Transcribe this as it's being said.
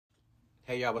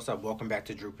Hey y'all, what's up? Welcome back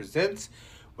to Drew Presents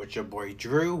with your boy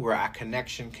Drew, where our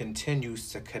connection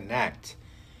continues to connect.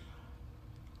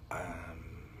 I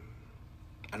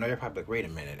know you're probably like, wait a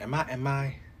minute,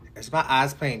 is my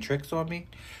eyes playing tricks on me?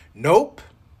 Nope.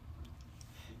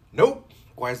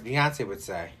 Or as Beyonce would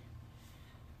say,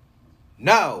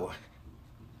 no.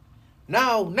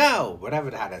 No. Whatever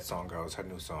how that song goes, her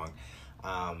new song.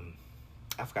 I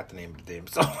forgot the name of the damn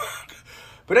song.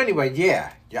 But anyway,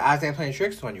 yeah, your eyes ain't playing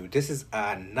tricks on you. This is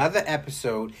another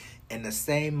episode in the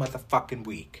same motherfucking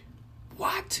week.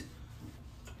 What?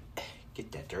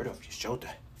 Get that dirt off your shoulder.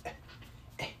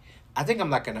 I think I'm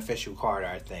like an official Carter,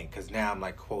 I think, because now I'm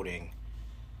like quoting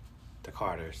the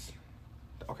Carters.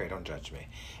 Okay, don't judge me.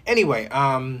 Anyway,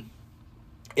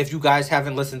 if you guys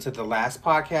haven't listened to the last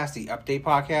podcast, the update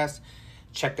podcast,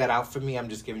 check that out for me. I'm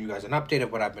just giving you guys an update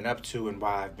of what I've been up to and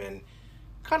why I've been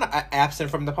kind of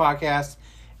absent from the podcast.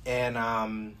 And,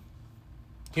 I'm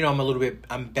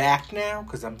back now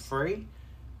because I'm free.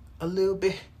 A little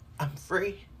bit. I'm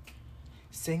free.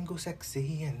 Single,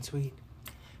 sexy, and sweet.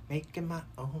 Making my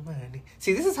own money.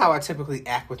 See, this is how I typically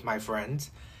act with my friends.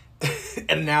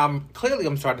 And now I'm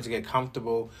starting to get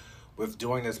comfortable with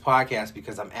doing this podcast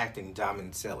because I'm acting dumb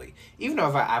and silly. Even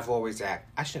though I've always I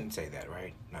shouldn't say that,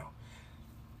 right? No.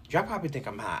 Y'all probably think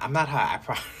I'm high. I'm not high.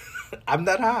 I'm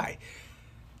not high.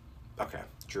 Okay,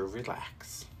 Drew,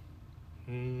 relax.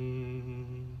 No,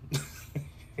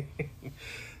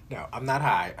 I'm not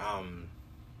high.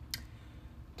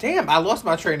 Damn, I lost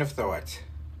my train of thought.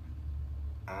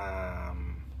 Yeah,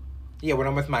 when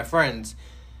I'm with my friends,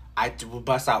 I will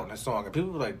bust out in a song, and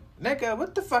people are like, "Nigga,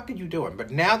 what the fuck are you doing?"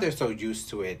 But now they're so used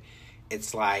to it,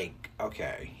 it's like,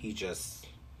 okay, he just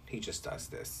does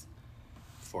this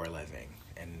for a living,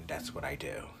 and that's what I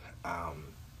do.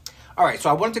 All right, so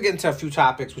I wanted to get into a few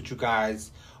topics with you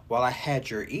guys while I had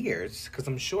your ears, because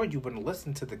I'm sure you wouldn't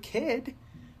listen to the kid,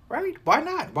 right? Why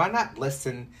not? Why not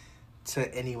listen to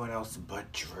anyone else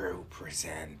but Drew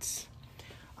Presents?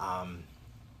 All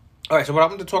right, so what I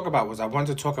wanted to talk about was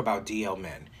DL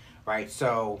men, right?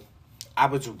 So I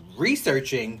was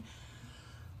researching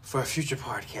for a future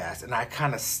podcast, and I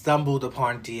kind of stumbled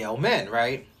upon DL men,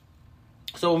 right?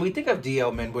 So when we think of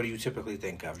DL men, what do you typically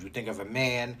think of? You think of a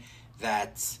man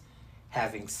that's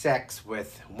having sex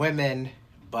with women,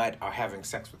 but are having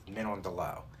sex with men on the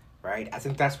low, right? I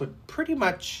think that's what pretty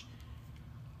much,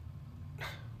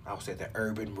 I'll say the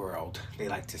urban world, they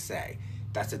like to say.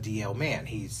 That's a DL man.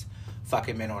 He's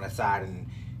fucking men on the side and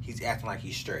he's acting like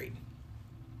he's straight.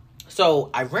 So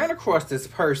I ran across this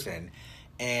person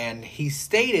and he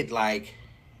stated like,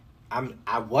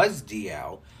 I was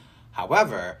DL,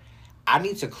 however, I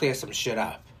need to clear some shit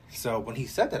up. So when he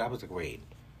said that, I was like, wait,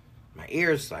 my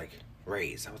ears like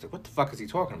raised. I was like, what the fuck is he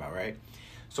talking about, right?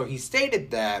 So he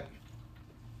stated that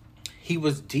he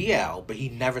was DL, but he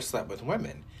never slept with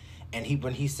women. And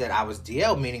when he said I was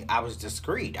DL, meaning I was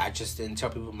discreet. I just didn't tell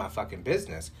people my fucking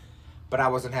business. But I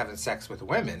wasn't having sex with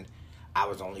women. I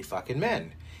was only fucking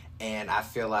men. And I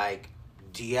feel like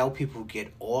DL people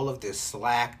get all of this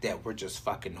slack that we're just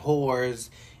fucking whores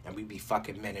and we be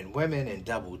fucking men and women and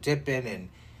double dipping and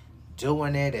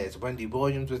doing it, as Wendy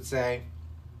Williams would say.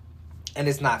 And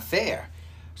it's not fair.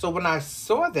 So when I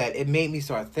saw that, it made me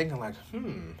start thinking like,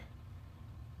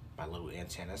 my little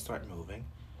antennas start moving.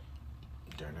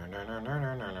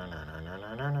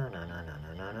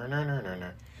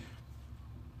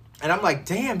 And I'm like,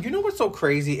 damn, you know what's so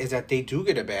crazy is that they do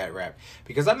get a bad rap.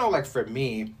 Because I know, like, for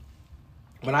me,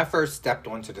 when I first stepped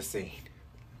onto the scene,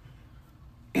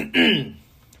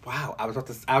 wow, I was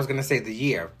going to say the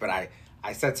year, but I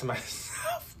said to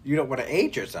myself, you don't want to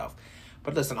age yourself.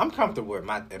 But listen, I'm comfortable in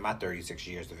my 36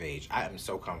 years of age. I am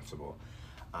so comfortable.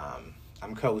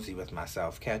 I'm cozy with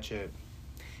myself. Catch it.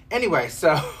 Anyway,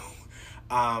 so,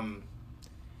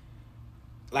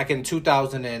 like in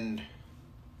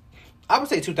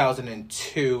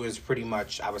 2002 is pretty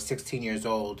much, I was 16 years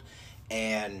old.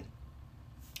 And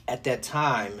at that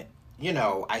time, you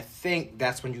know, I think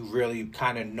that's when you really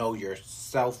kind of know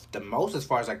yourself the most as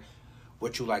far as like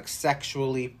what you like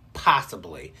sexually,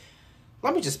 possibly.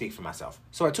 Let me just speak for myself.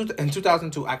 So in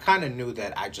 2002, I kind of knew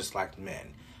that I just liked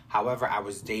men. However, I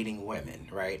was dating women,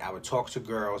 right? I would talk to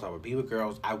girls. I would be with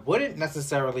girls. I wouldn't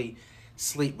necessarily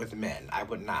sleep with men. I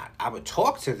would not. I would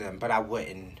talk to them, but I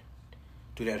wouldn't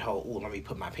do that whole, ooh, let me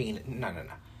put my penis. No.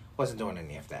 Wasn't doing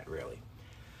any of that, really.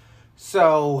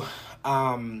 So,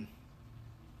 I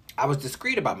was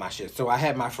discreet about my shit. So I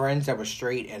had my friends that were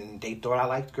straight, and they thought I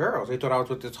liked girls. They thought I was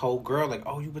with this whole girl, like,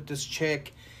 oh, you with this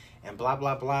chick? And blah,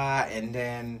 blah, blah. And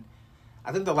then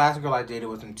I think the last girl I dated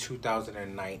was in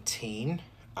 2019.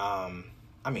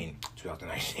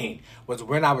 2019 was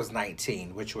when I was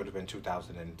 19, which would have been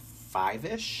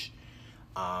 2005-ish.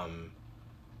 And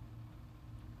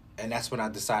that's when I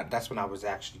decided, that's when I was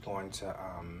actually going to,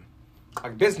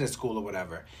 like business school or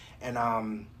whatever.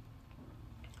 And,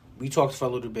 we talked for a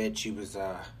little bit. She was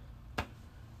a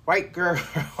white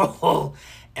girl.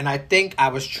 And I think I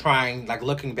was trying, like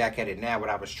looking back at it now, what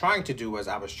I was trying to do was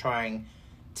I was trying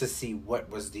to see what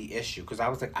was the issue. Because I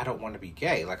was like, I don't want to be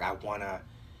gay. Like, I want to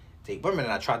date women.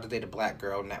 And I tried to date a black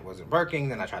girl and that wasn't working.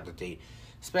 Then I tried to date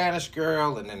Spanish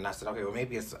girl. And then I said, okay, well,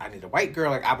 maybe I need a white girl.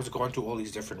 Like, I was going through all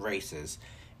these different races.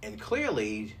 And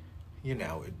clearly, you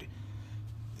know, it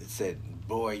said,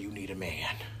 boy, you need a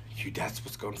man. That's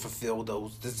what's going to fulfill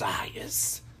those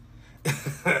desires.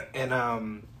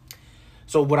 And,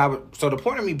 so the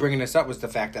point of me bringing this up was the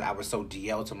fact that I was so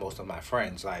DL to most of my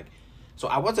friends. Like, so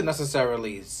I wasn't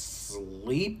necessarily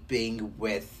sleeping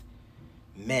with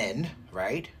men,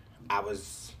 right? I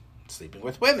was sleeping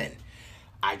with women.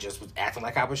 I just was acting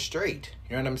like I was straight.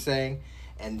 You know what I'm saying?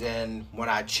 And then when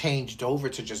I changed over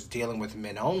to just dealing with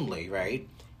men only, right?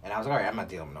 And I was like, all right, I'm not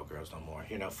dealing with no girls no more.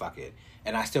 You know, fuck it.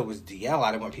 And I still was DL.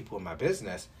 I didn't want people in my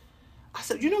business. I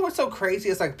said, you know what's so crazy?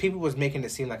 It's like people was making it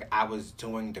seem like I was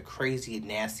doing the crazy,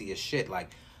 nastiest shit, like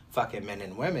fucking men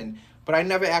and women. But I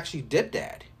never actually did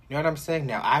that. You know what I'm saying?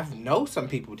 Now, I know some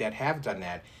people that have done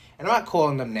that. And I'm not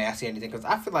calling them nasty or anything. Because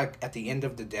I feel like at the end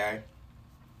of the day,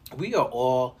 we are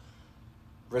all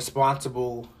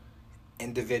responsible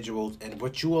individuals. And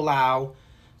what you allow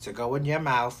to go in your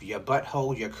mouth, your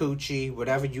butthole, your coochie,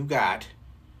 whatever you got,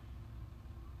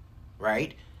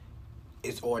 right,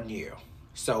 is on you.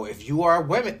 So if you are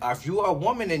a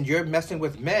woman and you're messing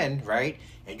with men, right,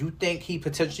 and you think he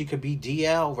potentially could be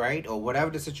DL, right, or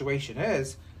whatever the situation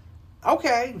is,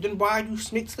 okay, then why are you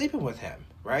sleeping with him,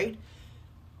 right?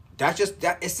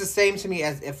 It's the same to me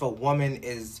as if a woman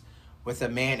is with a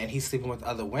man and he's sleeping with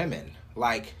other women.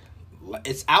 Like,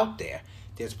 it's out there.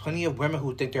 There's plenty of women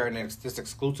who think they're in this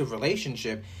exclusive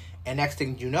relationship, and next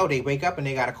thing you know, they wake up and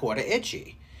they got a quarter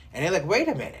itchy. And they're like, wait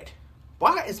a minute,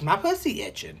 why is my pussy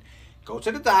itching? Go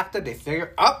to the doctor, they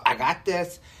figure, I got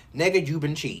this. Nigga, you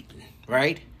been cheating,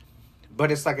 right?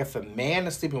 But it's like if a man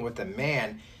is sleeping with a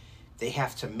man, they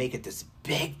have to make it this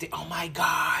big thing. Oh my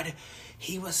God,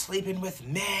 he was sleeping with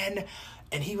men.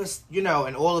 And he was, you know,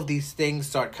 and all of these things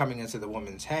start coming into the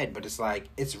woman's head. But it's like,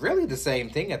 it's really the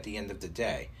same thing at the end of the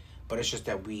day. But it's just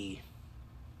that we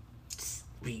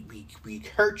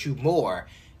hurt you more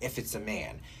if it's a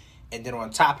man. And then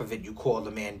on top of it, you call the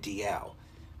man DL.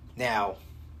 Now,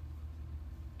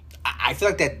 I feel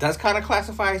like that does kind of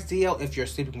classify as DL if you're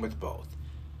sleeping with both.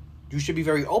 You should be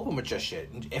very open with your shit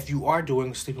if you are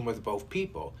sleeping with both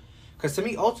people. Because to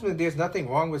me, ultimately, there's nothing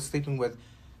wrong with sleeping with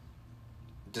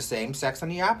the same sex and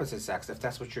the opposite sex if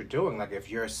that's what you're doing. Like, if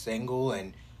you're single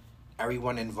and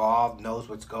everyone involved knows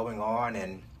what's going on.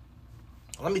 And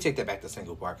let me take that back to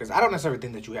single part, because I don't necessarily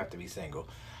think that you have to be single.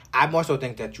 I more so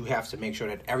think that you have to make sure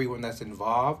that everyone that's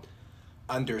involved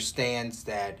understands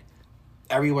that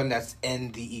everyone that's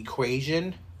in the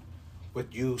equation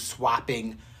with you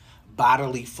swapping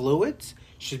bodily fluids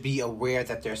should be aware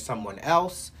that there's someone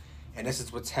else and this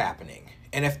is what's happening.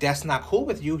 And if that's not cool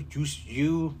with you,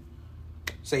 you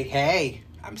say, hey,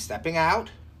 I'm stepping out.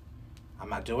 I'm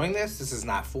not doing this. This is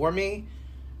not for me.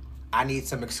 I need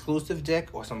some exclusive dick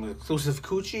or some exclusive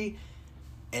coochie,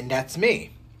 and that's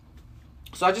me.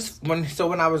 So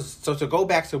to go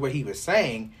back to what he was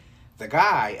saying, the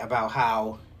guy, about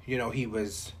how, you know, he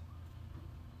felt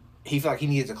like he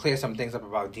needed to clear some things up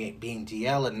about being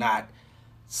DL and not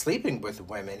sleeping with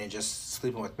women and just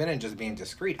sleeping with men and just being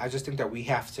discreet. I just think that we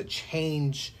have to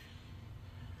change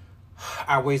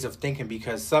our ways of thinking,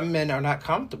 because some men are not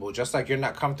comfortable, just like you're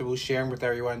not comfortable sharing with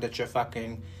everyone that you're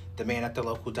fucking the man at the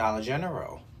local Dollar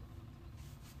General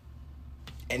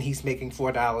and he's making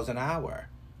 $4 an hour.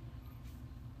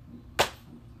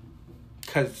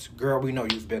 Because, girl, we know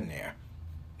you've been there.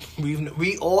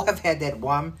 We all have had that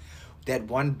one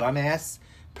bum ass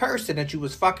person that you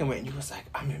was fucking with and you was like,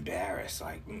 I'm embarrassed,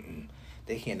 like,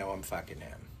 they can't know I'm fucking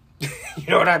him. You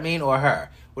know what I mean? Or her,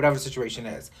 whatever the situation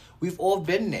is. We've all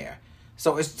been there.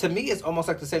 So to me, it's almost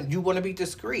like the same. You want to be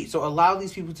discreet. So allow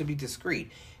these people to be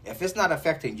discreet. If it's not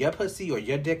affecting your pussy or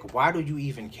your dick, why do you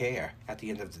even care at the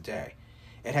end of the day?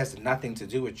 It has nothing to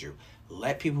do with you.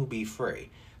 Let people be free.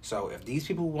 So if these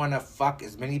people want to fuck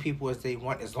as many people as they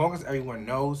want, as long as everyone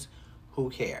knows,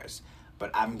 who cares? But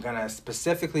I'm going to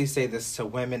specifically say this to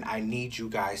women. I need you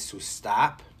guys to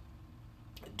stop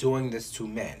doing this to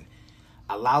men.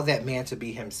 Allow that man to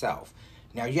be himself.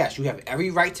 Now, yes, you have every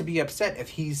right to be upset if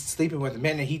he's sleeping with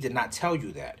men and he did not tell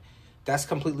you that. That's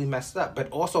completely messed up. But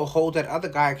also hold that other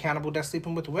guy accountable that's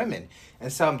sleeping with women.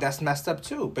 And some that's messed up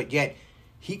too. But yet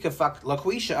he could fuck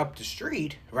LaQuisha up the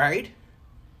street, right?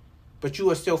 But you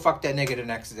would still fuck that nigga the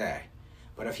next day.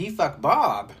 But if he fuck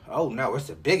Bob, oh no, it's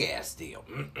a big ass deal.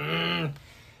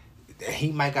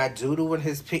 He might got doodle in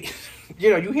his pee. You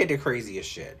know, you hear the craziest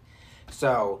shit.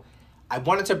 So I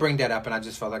wanted to bring that up, and I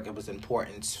just felt like it was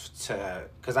important to,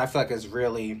 because I feel like there's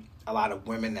really a lot of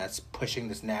women that's pushing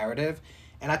this narrative,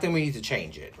 and I think we need to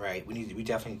change it, right? We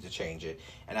definitely need to change it,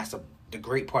 and that's the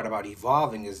great part about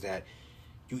evolving is that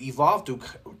you evolve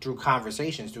through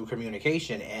conversations, through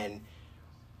communication, and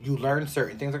you learn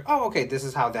certain things like, oh, okay, this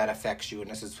is how that affects you, and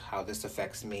this is how this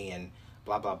affects me, and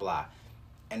blah blah blah.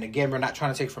 And again, we're not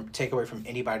trying to take away from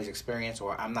anybody's experience,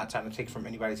 or I'm not trying to take from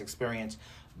anybody's experience,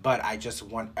 but I just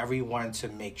want everyone to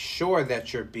make sure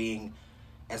that you're being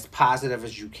as positive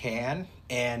as you can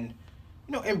and,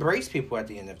 you know, embrace people at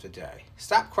the end of the day.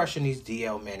 Stop crushing these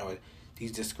DL men or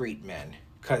these discreet men,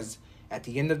 because at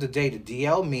the end of the day, the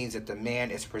DL means that the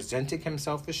man is presenting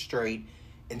himself as straight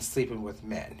and sleeping with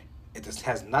men. It just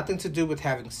has nothing to do with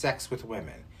having sex with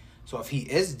women. So if he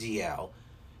is DL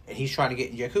and he's trying to get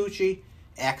in your coochie,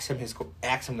 ask him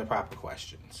the proper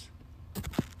questions.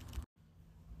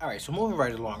 All right, so moving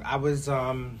right along, I was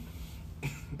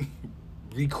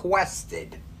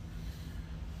requested.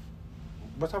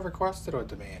 Was I requested or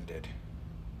demanded?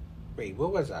 Wait,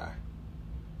 what was I?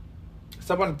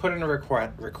 Someone put in a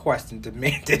request and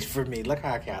demanded for me. Look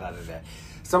how I got out of that.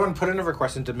 Someone put in a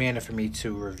request and demanded for me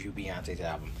to review Beyonce's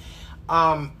album.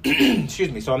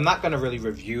 Excuse me. So I'm not going to really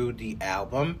review the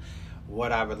album.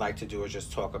 What I would like to do is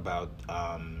just talk about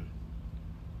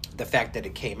the fact that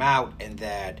it came out and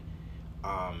that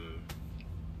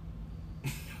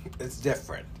it's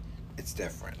different. It's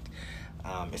different.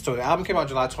 So the album came out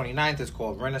July 29th. It's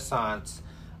called Renaissance.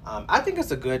 I think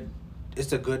it's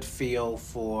a good feel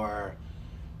for.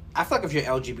 I feel like if you're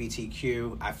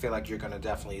LGBTQ, I feel like you're gonna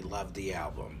definitely love the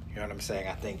album. You know what I'm saying?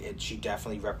 I think she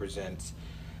definitely represents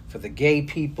for the gay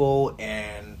people,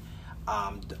 and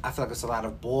I feel like there's a lot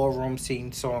of ballroom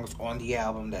scene songs on the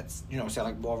album that's, you know, sound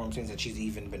like ballroom scenes, and she's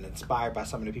even been inspired by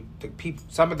some of the people.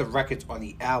 Some of the records on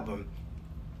the album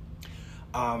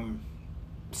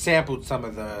sampled some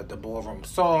of the ballroom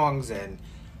songs and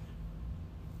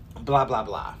blah blah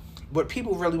blah. What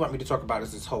people really want me to talk about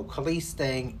is this whole Khalees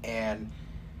thing, and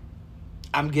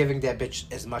I'm giving that bitch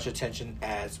as much attention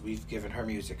as we've given her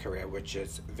music career, which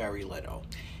is very little.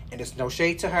 And it's no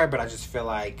shade to her, but I just feel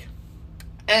like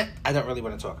I don't really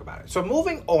want to talk about it. So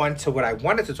moving on to what I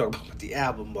wanted to talk about with the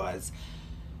album was,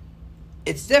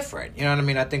 it's different. You know what I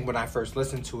mean? I think when I first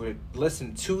listened to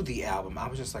the album, I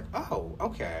was just like, oh,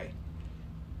 okay.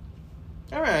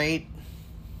 All right.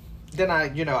 Then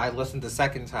I listened the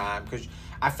second time, because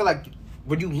I feel like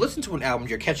when you listen to an album,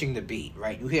 you're catching the beat,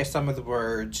 right? You hear some of the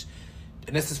words,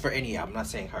 and this is for any album, I'm not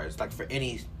saying hers, like for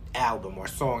any album or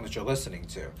song that you're listening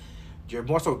to. You're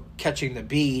more so catching the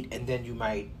beat, and then you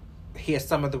might hear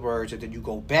some of the words, and then you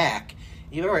go back.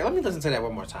 You're all right, let me listen to that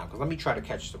one more time, because let me try to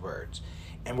catch the words.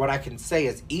 And what I can say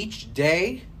is each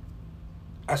day,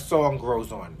 a song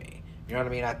grows on me. You know what I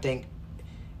mean? I think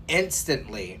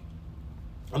instantly,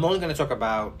 I'm only going to talk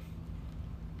about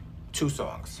 2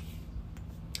 songs.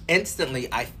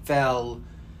 Instantly, I fell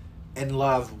in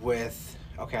love with...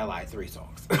 Okay, I lied. 3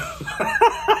 songs.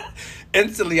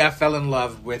 Instantly, I fell in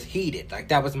love with Heated. Like,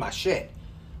 that was my shit.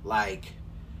 Like,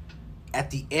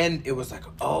 at the end, it was like,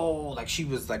 oh, like, she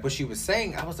was, like, what she was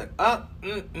saying, I was like,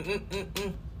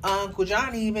 Uncle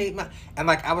Johnny made my... And,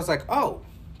 like, I was like, oh,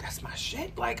 that's my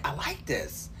shit. Like, I like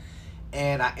this.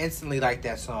 And I instantly liked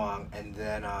that song. And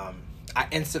then, I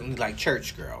instantly liked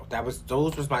Church Girl.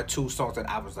 Those was my 2 songs that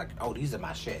I was like, oh, these are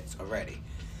my shits already.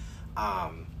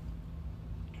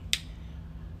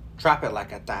 Drop it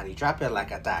like a thotty. Drop it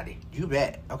like a thotty. You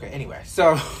bet. Okay, anyway.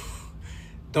 So,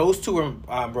 those 2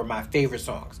 were my favorite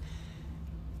songs.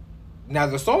 Now,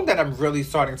 the song that I'm really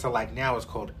starting to like now is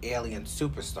called Alien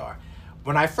Superstar.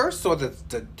 When I first saw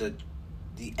the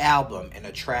album and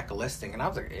the track listing, and I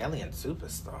was like, Alien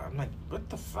Superstar? I'm like, what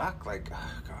the fuck? Like,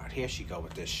 oh, God, here she go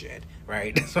with this shit,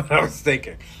 right? That's what I was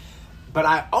thinking. But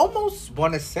I almost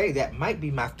want to say that might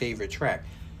be my favorite track.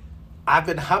 I've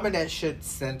been humming that shit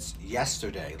since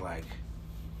yesterday. Like,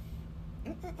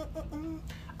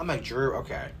 I'm like, Drew,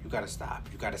 okay, you gotta stop.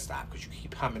 You gotta stop, because you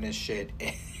keep humming this shit.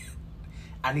 And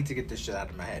I need to get this shit out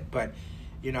of my head. But,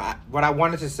 you know, what I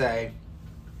wanted to say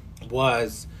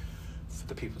was, for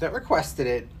the people that requested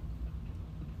it,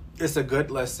 it's a good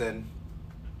listen.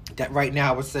 That right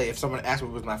now, I would say, if someone asked me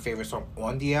what was my favorite song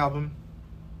on the album,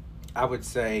 I would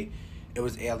say it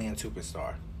was Alien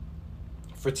Superstar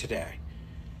for today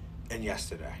and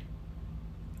yesterday.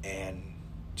 and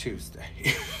Tuesday.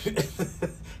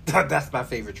 That's my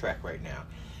favorite track right now.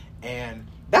 And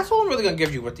that's all I'm really going to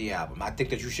give you with the album. I think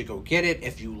that you should go get it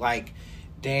if you like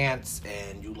dance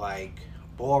and you like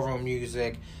ballroom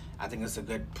music. I think it's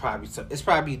it's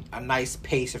probably a nice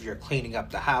pace if you're cleaning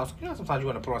up the house. You know, sometimes you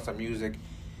want to put on some music,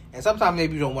 and sometimes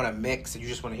maybe you don't want to mix and you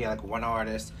just want to hear like one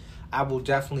artist. I will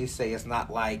definitely say it's not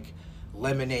like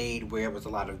Lemonade where it was a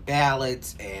lot of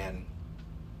ballads, and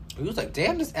he was like,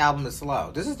 damn, this album is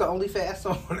slow. This is the only fast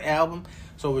song on the album,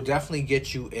 so it will definitely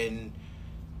get you in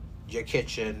your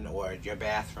kitchen or your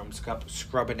bathroom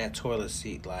scrubbing that toilet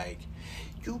seat like,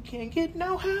 you can't get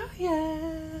no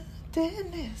higher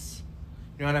than this.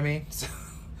 You know what I mean?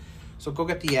 So go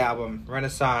get the album,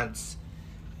 Renaissance.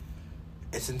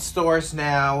 It's in stores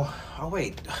now. Oh,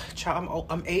 wait. Child,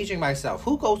 I'm aging myself.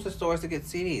 Who goes to stores to get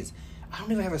CDs? I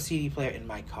don't even have a CD player in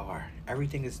my car.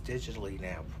 Everything is digitally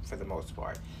now, for the most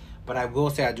part. But I will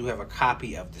say I do have a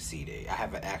copy of the CD. I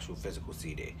have an actual physical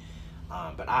CD.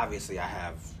 But obviously I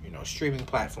have, streaming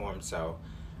platforms, so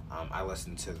I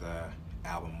listen to the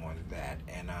album on that.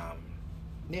 And,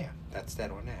 yeah, that's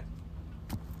that on that.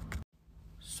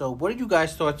 So what are you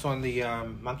guys' thoughts on the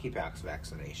monkeypox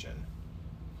vaccination?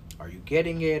 Are you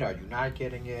getting it? Are you not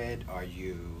getting it? Are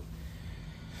you...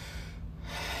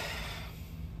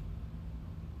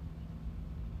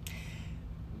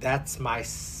 That's my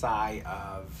sigh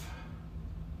of...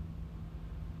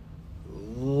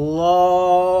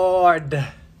 Lord.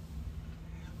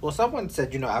 Well, someone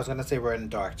said, I was going to say we're in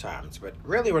dark times, but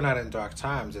really we're not in dark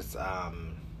times. It's,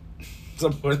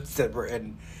 someone said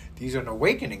these are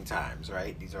awakening times,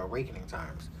 right? These are awakening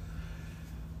times.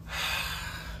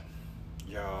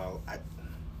 Y'all, I'm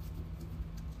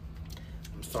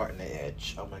starting to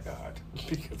itch. Oh my God.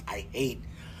 Because I hate...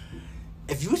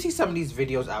 If you see some of these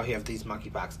videos out here of these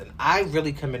monkeypox, and I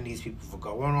really commend these people for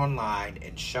going online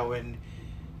and showing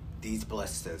these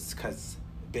blisters, because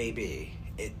baby,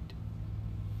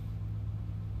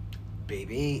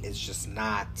 it's just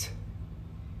not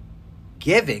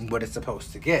giving what it's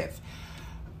supposed to give.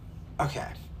 Okay,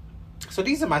 so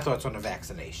these are my thoughts on the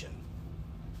vaccination.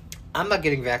 I'm not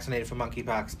getting vaccinated for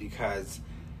monkeypox because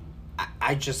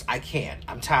I can't.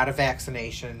 I'm tired of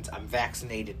vaccinations. I'm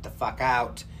vaccinated the fuck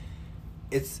out.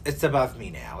 It's above me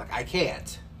now. Like, I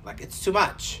can't. Like, it's too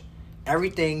much.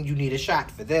 Everything, you need a shot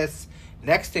for this.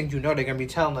 Next thing you know, they're going to be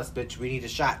telling us, bitch, we need a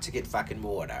shot to get fucking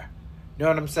water. You know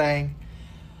what I'm saying?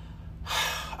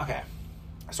 Okay.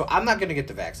 So I'm not going to get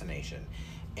the vaccination.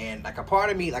 And, like, a part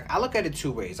of me, like, I look at it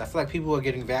two ways. I feel like people are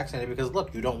getting vaccinated because,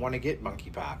 look, you don't want to get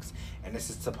monkeypox. And this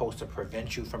is supposed to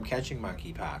prevent you from catching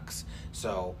monkeypox.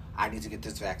 So I need to get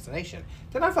this vaccination.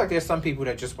 Then I feel like there's some people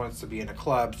that just wants to be in the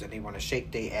clubs and they want to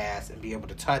shake their ass and be able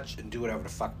to touch and do whatever the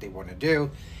fuck they want to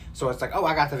do. So it's like, oh,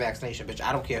 I got the vaccination, bitch.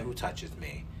 I don't care who touches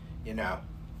me.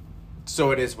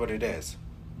 So it is what it is.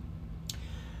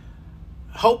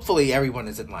 Hopefully everyone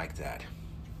isn't like that.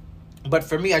 But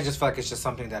for me, I just feel like it's just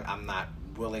something that I'm not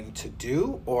willing to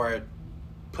do or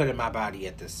put in my body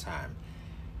at this time.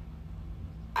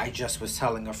 I just was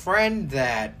telling a friend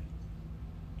that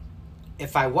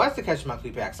if I was to catch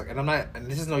monkeypox, and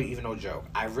this is no joke,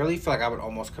 I really feel like I would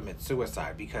almost commit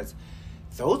suicide because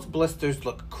those blisters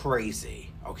look crazy,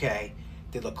 okay?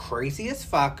 They look crazy as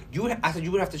fuck. I said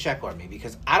you would have to check on me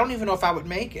because I don't even know if I would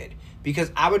make it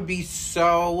because I would be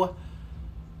so...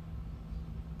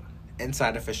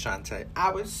 Inside of Ashante,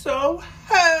 I was so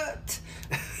hurt.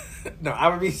 No, I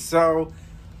would be so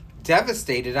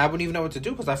devastated. I wouldn't even know what to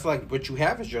do because I feel like what you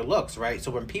have is your looks, right? So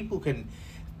when people can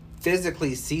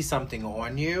physically see something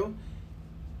on you,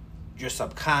 your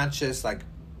subconscious, like,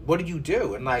 what do you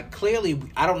do? And, like, clearly,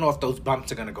 I don't know if those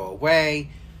bumps are going to go away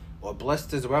or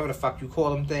blisters or whatever the fuck you call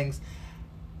them things.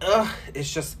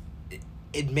 It's just,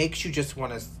 it makes you just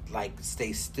want to, like,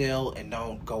 stay still and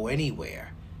don't go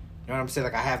anywhere. You know what I'm saying?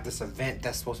 Like, I have this event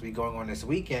that's supposed to be going on this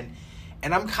weekend,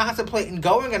 and I'm contemplating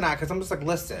going or not, because I'm just like,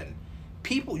 listen,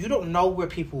 people, you don't know where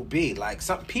people be. Like,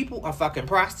 some people are fucking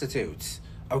prostitutes,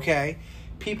 okay?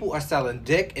 People are selling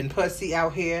dick and pussy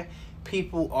out here.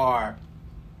 People are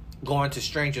going to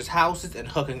strangers' houses and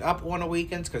hooking up on the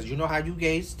weekends, because you know how you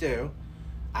gays do.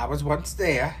 I was once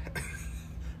there.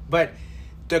 But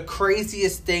the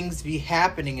craziest things be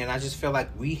happening, and I just feel like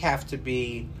we have to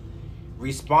be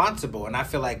responsible, and I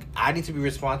feel like I need to be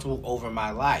responsible over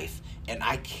my life, and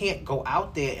I can't go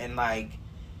out there and like,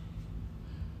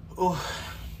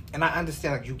 and I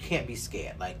understand, like, you can't be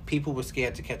scared. Like, people were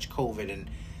scared to catch COVID, and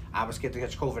I was scared to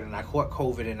catch COVID, and I caught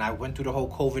COVID, and I went through the whole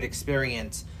COVID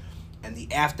experience and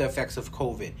the after effects of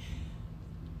COVID.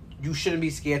 you shouldn't be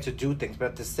scared to do things, but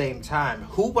at the same time,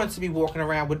 who wants to be walking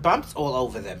around with bumps all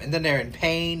over them? And then they're in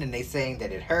pain, and they saying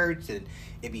that it hurts, and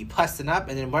it be pussing up.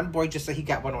 And then one boy just said he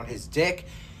got one on his dick.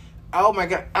 Oh my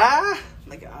god!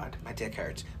 My god, my dick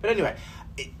hurts. But anyway,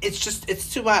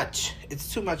 it's too much.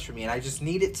 It's too much for me, and I just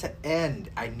need it to end.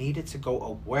 I need it to go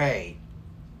away.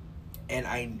 And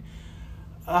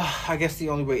I guess the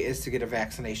only way is to get a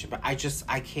vaccination, but I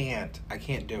can't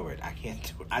do it. I can't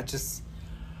do it.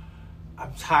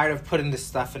 I'm tired of putting this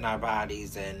stuff in our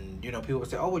bodies, and, you know, people will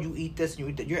say, oh, well, you eat this and you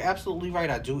eat that. You're absolutely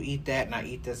right. I do eat that and I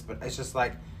eat this, but it's just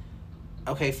like,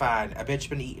 okay, fine. A bitch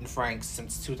been eating Franks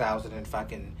since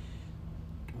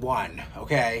 2001,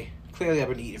 okay? Clearly I've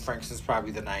been eating Franks since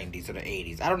probably the 90s or the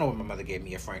 80s. I don't know when my mother gave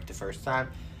me a Frank the first time,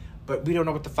 but we don't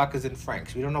know what the fuck is in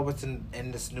Franks. We don't know what's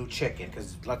in this new chicken,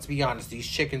 because let's be honest, these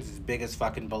chickens is big as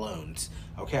fucking balloons,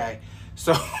 okay?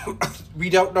 So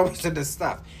we don't know what's in this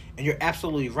stuff. And you're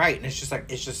absolutely right. And it's just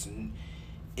like, it's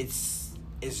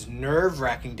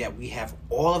nerve-wracking that we have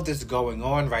all of this going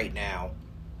on right now.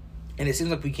 And it seems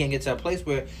like we can't get to a place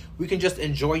where we can just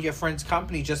enjoy your friend's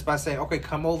company just by saying, okay,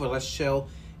 come over, let's chill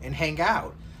and hang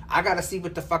out. I got to see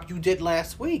what the fuck you did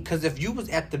last week. Because if you was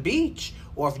at the beach,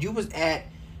 or if you was at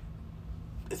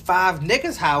 5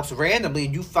 niggas' house randomly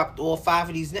and you fucked all 5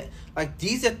 of these like,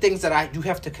 these are things that you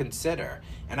have to consider.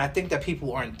 And I think that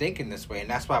people aren't thinking this way, and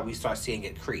that's why we start seeing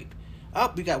it creep.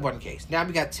 Oh, we got 1 case. Now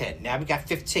we got 10. Now we got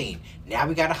 15. Now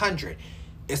we got 100.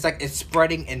 It's like it's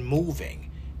spreading and moving.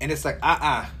 And it's like,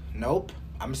 nope.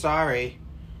 I'm sorry.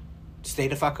 Stay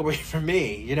the fuck away from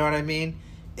me. You know what I mean?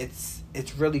 It's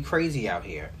really crazy out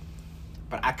here.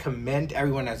 But I commend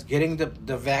everyone that's getting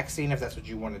the vaccine, if that's what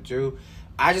you want to do.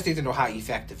 I just need to know how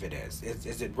effective it is.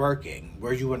 Is it working?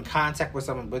 Were you in contact with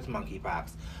someone with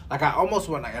monkeypox? Like, I almost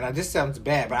want, and this sounds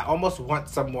bad, but I almost want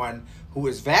someone who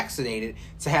is vaccinated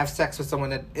to have sex with someone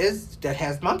that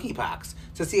has monkeypox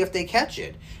to see if they catch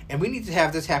it. And we need to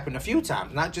have this happen a few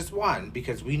times, not just one,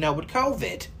 because we know with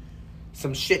COVID,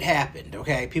 some shit happened,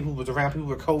 okay? People was around people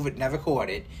with COVID, never caught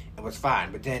it, and was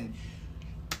fine. But then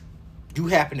you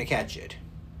happen to catch it.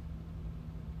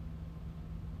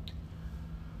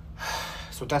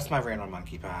 So that's my rant on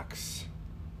monkeypox.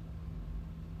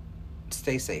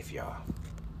 Stay safe, y'all.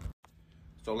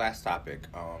 So last topic,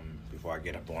 before I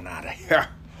get up on out of here.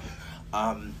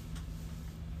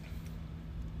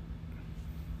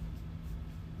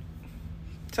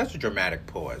 Such a dramatic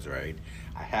pause, right?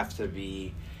 I have to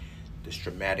be this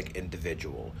dramatic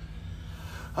individual.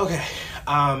 Okay,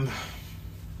 I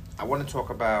want to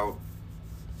talk about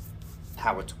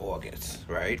how it's August,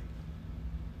 right?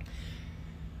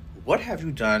 What have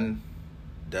you done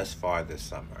thus far this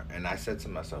summer? And I said to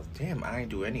myself, damn, I ain't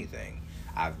do anything.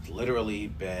 I've literally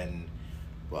been,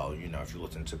 well, you know, if you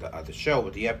listen to the other show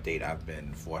with the update, I've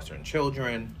been fostering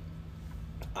children.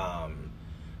 But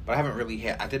I haven't really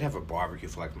I did have a barbecue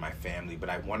for like my family, but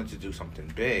I wanted to do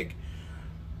something big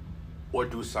or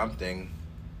do something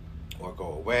or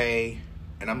go away.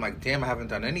 And I'm like, damn, I haven't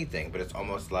done anything. But it's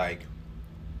almost like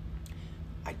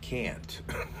I can't.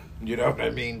 You know what I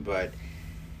mean? But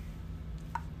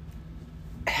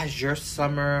has your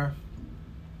summer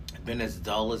been as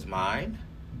dull as mine?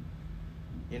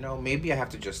 You know, maybe I have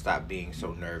to just stop being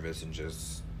so nervous and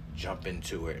just jump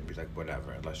into it and be like,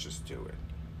 whatever, let's just do it.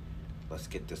 Let's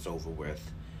get this over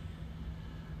with.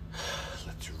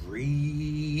 Let's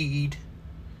read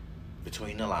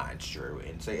between the lines, Drew,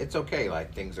 and say it's okay,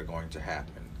 like, things are going to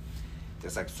happen.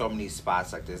 There's like so many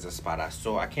spots. Like, there's a spot I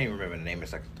saw, I can't even remember the name.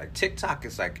 It's like TikTok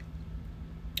is like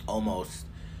almost,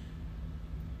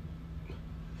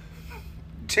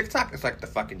 TikTok is like the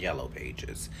fucking Yellow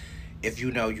Pages. If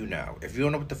you know, you know. If you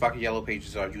don't know what the fucking Yellow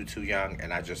Pages are, you too young,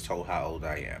 and I just told how old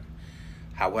I am.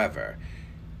 However,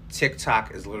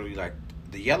 TikTok is literally like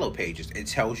the Yellow Pages. It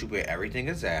tells you where everything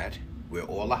is at, where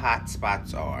all the hot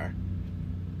spots are.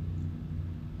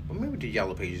 Well, maybe the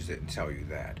Yellow Pages didn't tell you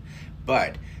that.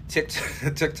 But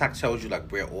TikTok tells you like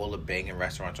where all the banging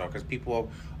restaurants are, because people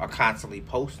are constantly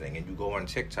posting, and you go on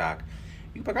TikTok,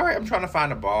 you're like, all right, I'm trying to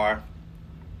find a bar,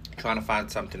 trying to find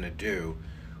something to do.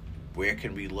 Where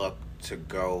can we look to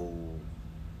go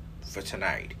for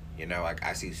tonight? You know, like,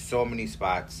 I see so many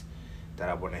spots that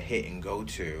I want to hit and go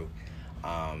to.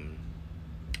 And,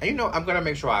 you know, I'm going to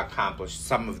make sure I accomplish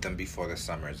some of them before the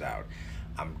summer's out.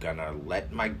 I'm going to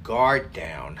let my guard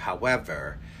down.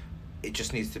 However, it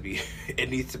just needs to be, it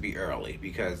needs to be early,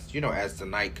 because, you know, as the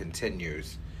night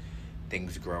continues,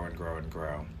 things grow and grow and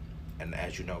grow. And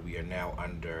as you know, we are now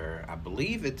under, I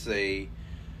believe it's I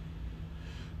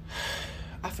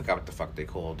forgot what the fuck they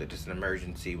called it. It's an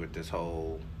emergency with this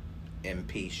whole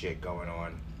MP shit going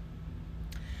on.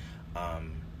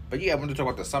 But yeah, I want to talk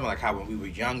about the summer, like how when we were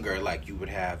younger, like you would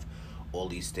have all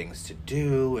these things to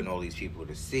do and all these people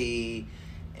to see,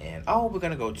 and oh, we're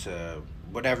gonna go to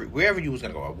wherever you was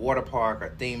gonna go, a water park, a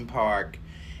theme park,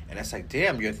 and it's like,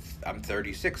 damn, I'm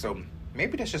 36, so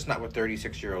maybe that's just not what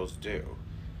 36-year-olds do.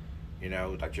 You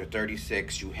know, like you're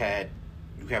 36, you have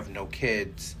no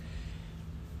kids,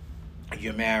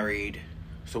 you're married,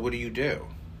 so what do?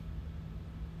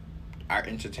 Our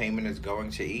entertainment is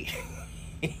going to eat.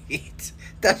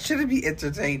 That shouldn't be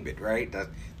entertainment, right?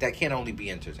 That can't only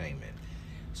be entertainment.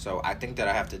 So I think that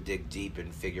I have to dig deep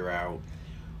and figure out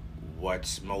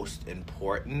what's most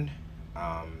important,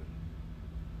 and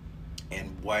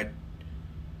what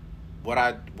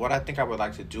I think I would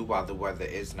like to do while the weather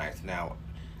is nice. Now,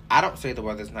 I don't say the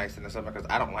weather's nice in the summer because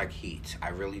I don't like heat. I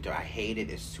really do. I hate it.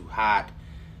 It's too hot.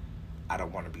 I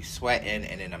don't want to be sweating,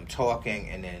 and then I'm talking,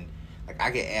 and then like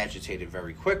I get agitated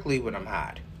very quickly when I'm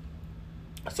hot.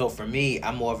 So for me,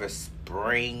 I'm more of a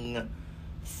spring,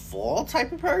 fall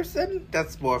type of person.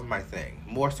 That's more of my thing.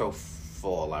 More so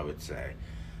fall, I would say.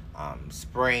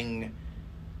 Spring,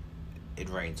 it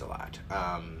rains a lot.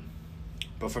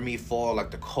 But for me, fall,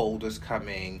 like the cold is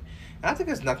coming. And I think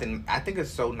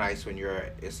it's so nice when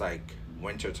it's like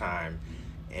winter time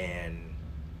and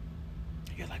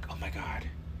you're like, oh my God,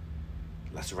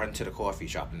 let's run to the coffee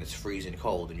shop and it's freezing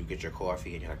cold and you get your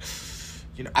coffee and you're like,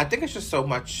 you know, I think it's just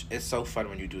it's so fun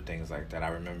when you do things like that. I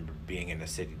remember being in the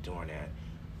city doing that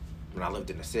when I lived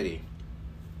in the city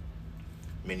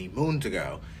many moons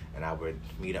ago, and I would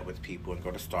meet up with people and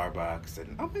go to Starbucks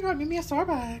and, oh my God, meet me at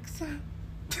Starbucks.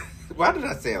 Why did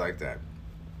I say it like that?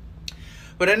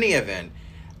 But in the event,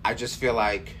 I just feel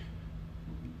like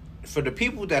for the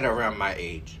people that are around my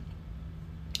age,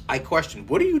 I question,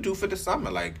 what do you do for the summer?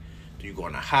 Like, do you go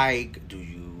on a hike? Do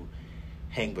you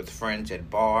hang with friends at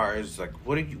bars? Like,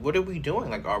 what are we doing?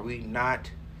 Like, are we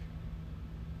not,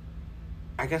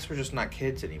 I guess we're just not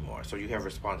kids anymore. So you have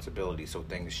responsibility, so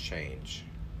things change.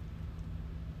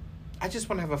 I just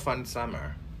want to have a fun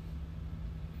summer.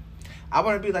 I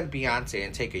want to be like Beyonce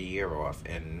and take a year off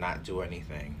and not do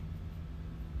anything.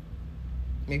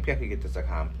 Maybe I could get this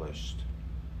accomplished.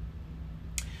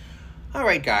 All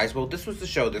right, guys. Well, this was the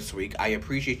show this week. I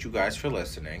appreciate you guys for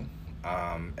listening,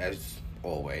 as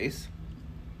always.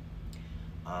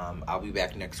 I'll be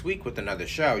back next week with another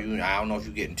show. I don't know if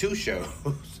you're getting 2 shows,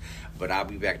 but I'll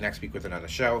be back next week with another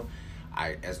show.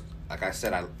 Like I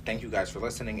said, I thank you guys for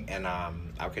listening, and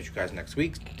I'll catch you guys next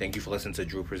week. Thank you for listening to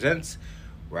Drew Presents,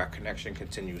 where our connection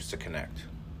continues to connect.